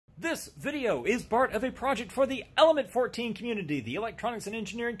This video is part of a project for the Element 14 community, the electronics and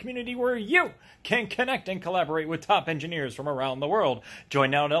engineering community where you can connect and collaborate with top engineers from around the world.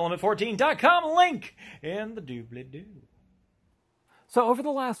 Join now at element14.com, link in the doobly-doo. So over the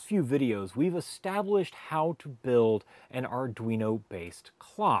last few videos, we've established how to build an Arduino-based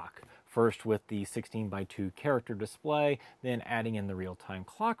clock. First with the 16:2 character display, then adding in the real-time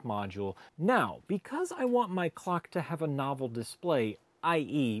clock module. Now, because I want my clock to have a novel display,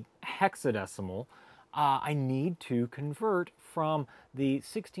 i.e. hexadecimal, I need to convert from the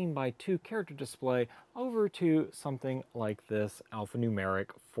 16:2 character display over to something like this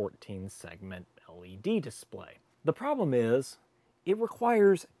alphanumeric 14-segment LED display. The problem is, it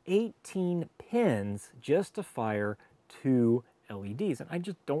requires 18 pins just to fire 2 LEDs, and I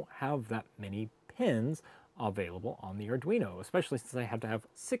just don't have that many pins available on the Arduino, especially since I have to have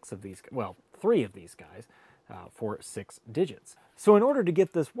 6 of these, well, 3 of these guys for 6 digits. So in order to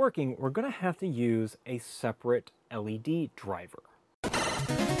get this working, we're going to have to use a separate LED driver.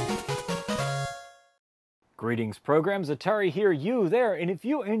 Greetings, programs. Atari here, you there, and if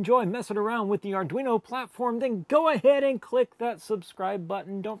you enjoy messing around with the Arduino platform, then go ahead and click that subscribe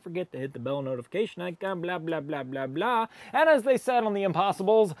button. Don't forget to hit the bell notification icon, blah, blah, blah, blah, blah. And as they said on the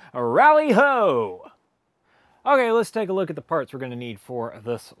Impossibles, rally ho! Okay, let's take a look at the parts we're going to need for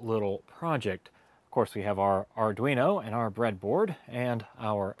this little project. Of course, we have our Arduino and our breadboard and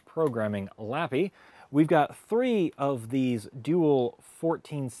our programming lappy. We've got 3 of these dual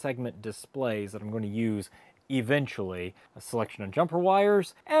 14-segment displays that I'm going to use eventually, a selection of jumper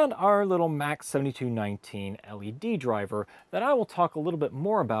wires, and our little MAX7219 LED driver that I will talk a little bit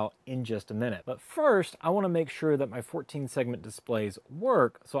more about in just a minute. But first, I want to make sure that my 14-segment displays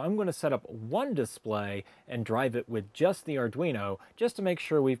work, so I'm going to set up one display and drive it with just the Arduino, just to make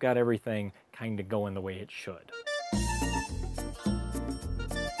sure we've got everything kind of going the way it should.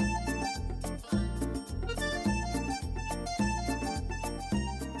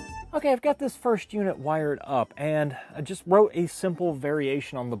 Okay, I've got this first unit wired up, and I just wrote a simple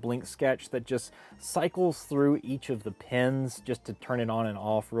variation on the blink sketch that just cycles through each of the pins just to turn it on and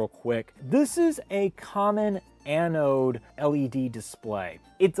off real quick. This is a common-anode LED display.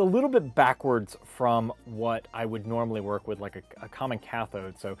 It's a little bit backwards from what I would normally work with, like a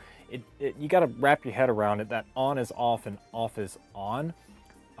common-cathode, so you gotta wrap your head around it, that on is off and off is on.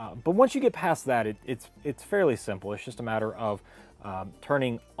 But once you get past that, it's fairly simple. It's just a matter of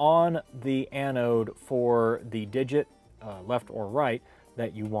turning on the anode for the digit, left or right,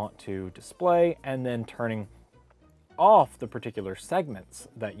 that you want to display, and then turning off the particular segments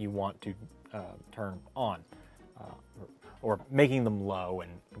that you want to turn on, or making them low,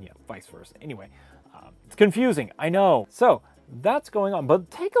 and vice versa. Anyway, it's confusing, I know. So that's going on,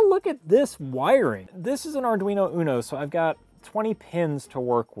 but take a look at this wiring. This is an Arduino Uno, so I've got 20 pins to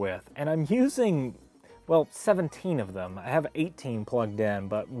work with, and I'm using, well, 17 of them. I have 18 plugged in,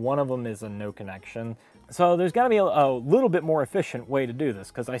 but one of them is a no connection. So there's got to be a little bit more efficient way to do this,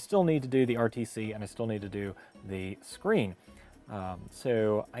 because I still need to do the RTC and I still need to do the screen.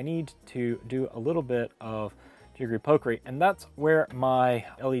 So I need to do a little bit of jiggery-pokery, and that's where my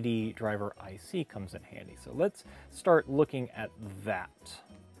LED driver IC comes in handy. So let's start looking at that.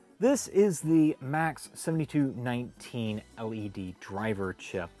 This is the MAX7219 LED driver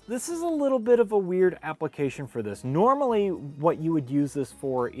chip. This is a little bit of a weird application for this. Normally, what you would use this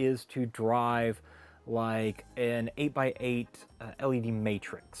for is to drive like an 8x8 LED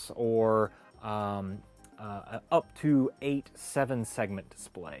matrix, or up to 8 7-segment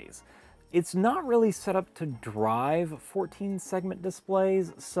displays. It's not really set up to drive 14-segment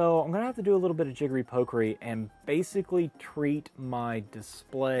displays, so I'm going to have to do a little bit of jiggery-pokery and basically treat my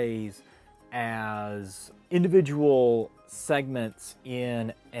displays as individual segments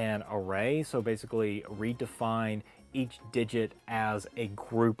in an array. So basically redefine each digit as a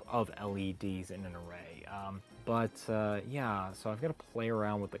group of LEDs in an array. Yeah, so I've got to play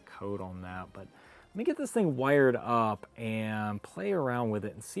around with the code on that, but let me get this thing wired up and play around with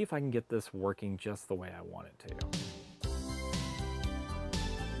it and see if I can get this working just the way I want it to.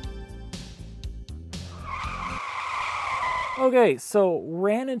 Okay, so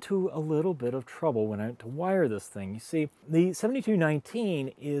ran into a little bit of trouble when I went to wire this thing. You see, the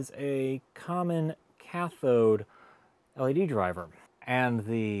 7219 is a common-cathode LED driver, and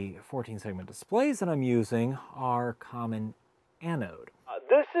the 14-segment displays that I'm using are common-anode.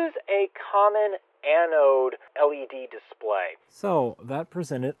 This is a common-anode LED display. So that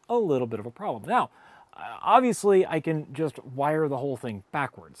presented a little bit of a problem. Now, obviously I can just wire the whole thing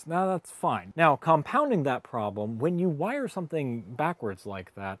backwards. Now that's fine. Now, compounding that problem, when you wire something backwards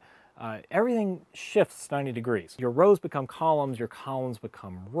like that, everything shifts 90 degrees. Your rows become columns, your columns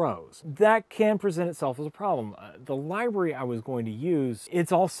become rows. That can present itself as a problem. The library I was going to use,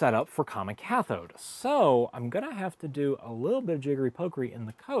 it's all set up for common cathode. So I'm gonna have to do a little bit of jiggery-pokery in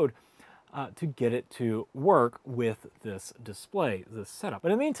the code to get it to work with this display, this setup.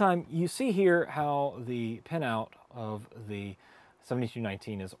 But in the meantime, you see here how the pinout of the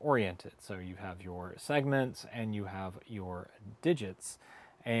 7219 is oriented. So you have your segments and you have your digits.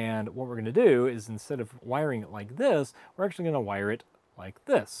 And what we're going to do is, instead of wiring it like this, we're actually going to wire it like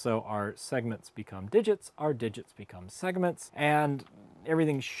this. So our segments become digits, our digits become segments, and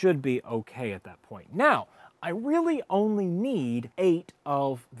everything should be okay at that point. Now, I really only need 8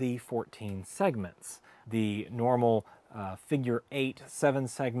 of the 14 segments. The normal figure 8, 7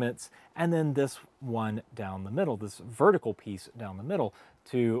 segments, and then this one down the middle, this vertical piece down the middle,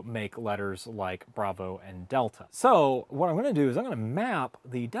 to make letters like Bravo and Delta. So what I'm going to do is I'm going to map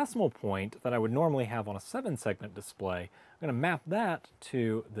the decimal point that I would normally have on a 7-segment display. I'm going to map that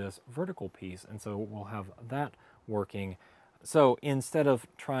to this vertical piece, and so we'll have that working. So instead of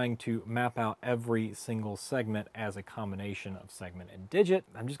trying to map out every single segment as a combination of segment and digit,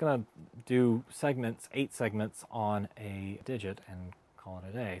 I'm just going to do segments, 8 segments on a digit and call it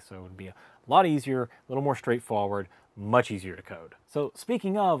a day. So it would be a lot easier, a little more straightforward, much easier to code. So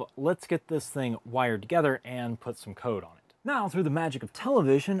speaking of, let's get this thing wired together and put some code on it. Now, through the magic of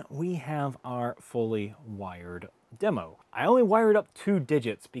television, we have our fully wired demo. I only wired up 2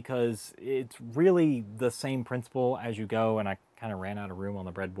 digits because it's really the same principle as you go, and I kind of ran out of room on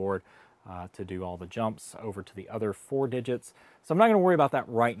the breadboard to do all the jumps over to the other 4 digits. So I'm not going to worry about that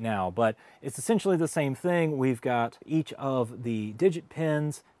right now, but it's essentially the same thing. We've got each of the digit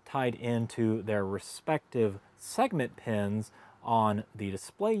pins tied into their respective segment pins on the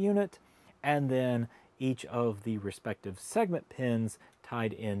display unit, and then each of the respective segment pins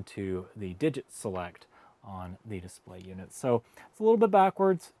tied into the digit select on the display unit. So it's a little bit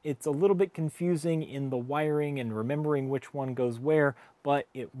backwards. It's a little bit confusing in the wiring and remembering which one goes where, but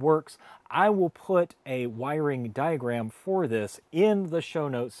it works. I will put a wiring diagram for this in the show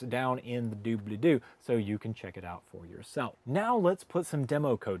notes down in the doobly-doo so you can check it out for yourself. Now let's put some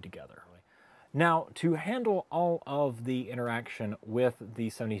demo code together. Now, to handle all of the interaction with the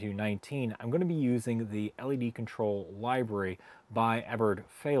 7219, I'm going to be using the LED control library by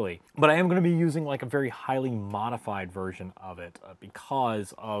AirborneSurfer, but I am going to be using like a very highly modified version of it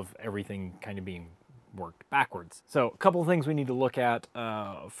because of everything kind of being worked backwards. So a couple of things we need to look at.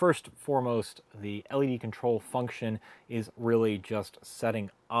 First and foremost, the LED control function is really just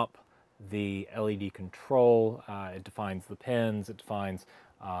setting up the LED control. It defines the pins, it defines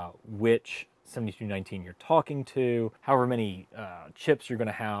which 7219 you're talking to, however many chips you're going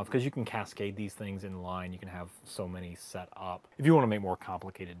to have, because you can cascade these things in line. You can have so many set up if you want to make more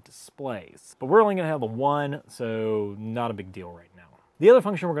complicated displays. But we're only going to have the one, so not a big deal right now. The other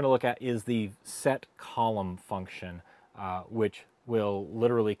function we're going to look at is the set column function, which will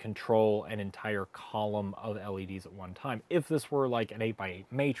literally control an entire column of LEDs at one time, if this were like an 8x8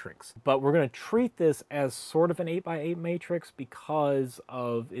 matrix. But we're going to treat this as sort of an 8x8 matrix because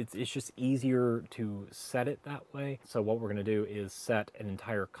of it's just easier to set it that way. So what we're going to do is set an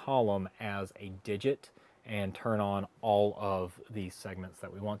entire column as a digit and turn on all of the segments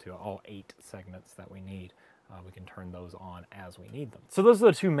that we want to, all 8 segments that we need. We can turn those on as we need them. So those are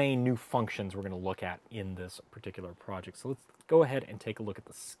the 2 main new functions we're going to look at in this particular project. So let's go ahead and take a look at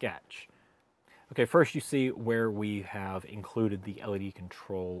the sketch. Okay, first you see where we have included the LED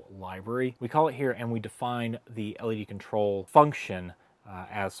control library. We call it here and we define the LED control function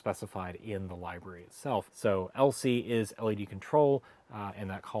as specified in the library itself. So LC is LED control, and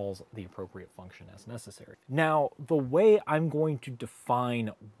that calls the appropriate function as necessary. Now, the way I'm going to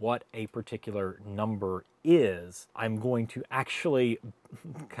define what a particular number is, I'm going to actually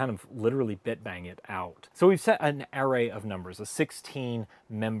kind of literally bit bang it out. So we've set an array of numbers, a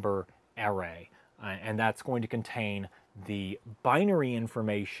 16-member array, and that's going to contain the binary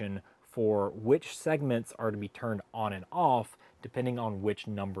information for which segments are to be turned on and off depending on which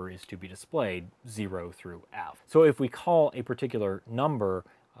number is to be displayed, 0 through F. So if we call a particular number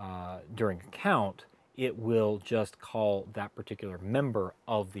during a count, it will just call that particular member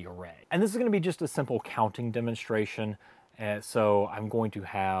of the array. And this is going to be just a simple counting demonstration. So I'm going to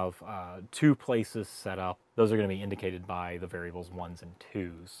have 2 places set up. Those are going to be indicated by the variables 1s and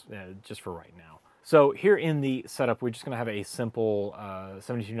 2s, just for right now. So here in the setup, we're just going to have a simple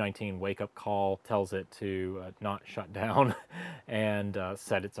 7219 wake-up call. Tells it to not shut down and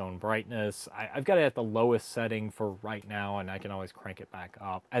set its own brightness. I've got it at the lowest setting for right now, and I can always crank it back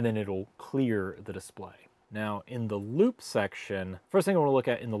up, and then it'll clear the display. Now in the loop section, first thing I want to look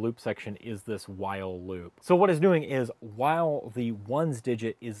at in the loop section is this while loop. So what it's doing is while the ones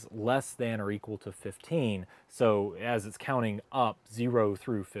digit is less than or equal to 15, so as it's counting up 0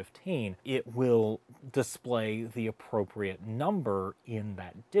 through 15, it will display the appropriate number in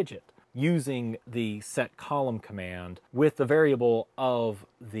that digit using the set column command with the variable of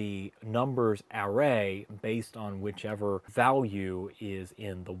the numbers array based on whichever value is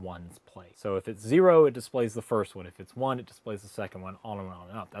in the ones place. So if it's 0, it displays the first one. If it's 1, it displays the second one, on and on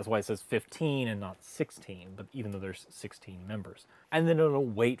and up. That's why it says 15 and not 16, but even though there's 16 members. And then it'll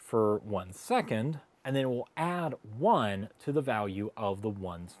wait for 1 second, and then it will add 1 to the value of the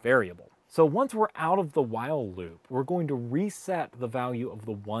ones variable. So once we're out of the while loop, we're going to reset the value of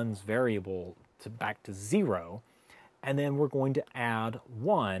the ones variable back to 0, and then we're going to add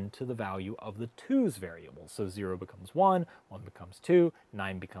 1 to the value of the twos variable. So 0 becomes 1, 1 becomes 2,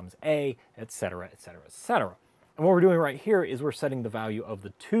 9 becomes A, etc., etc., etc. And what we're doing right here is we're setting the value of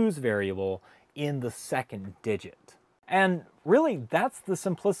the twos variable in the second digit. And really, that's the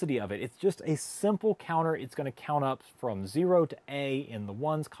simplicity of it. It's just a simple counter. It's going to count up from 0 to A in the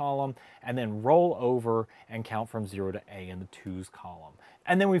ones column, and then roll over and count from 0 to A in the twos column.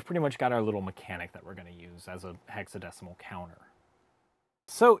 And then we've pretty much got our little mechanic that we're going to use as a hexadecimal counter.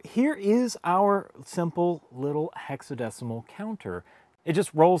 So here is our simple little hexadecimal counter. It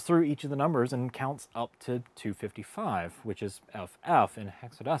just rolls through each of the numbers and counts up to 255, which is FF in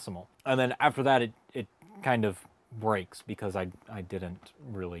hexadecimal. And then after that, it kind of breaks because I didn't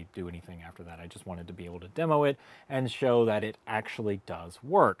really do anything after that. I just wanted to be able to demo it and show that it actually does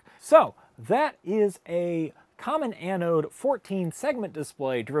work. So that is a common anode 14 segment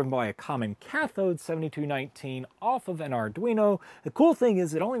display driven by a common cathode 7219 off of an Arduino. The cool thing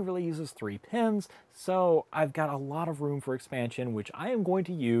is it only really uses 3 pins, so I've got a lot of room for expansion, which I am going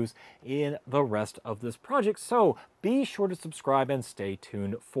to use in the rest of this project. So be sure to subscribe and stay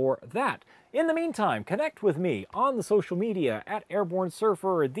tuned for that. In the meantime, connect with me on the social media at AirborneSurfer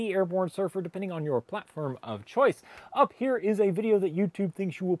or the AirborneSurfer, depending on your platform of choice. Up here is a video that YouTube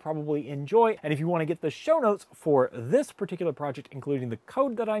thinks you will probably enjoy. And if you want to get the show notes for this particular project, including the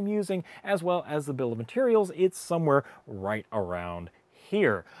code that I'm using, as well as the bill of materials, it's somewhere right around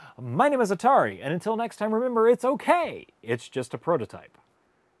here. My name is Atari, and until next time, remember, it's okay. It's just a prototype.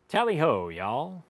 Tally ho, y'all.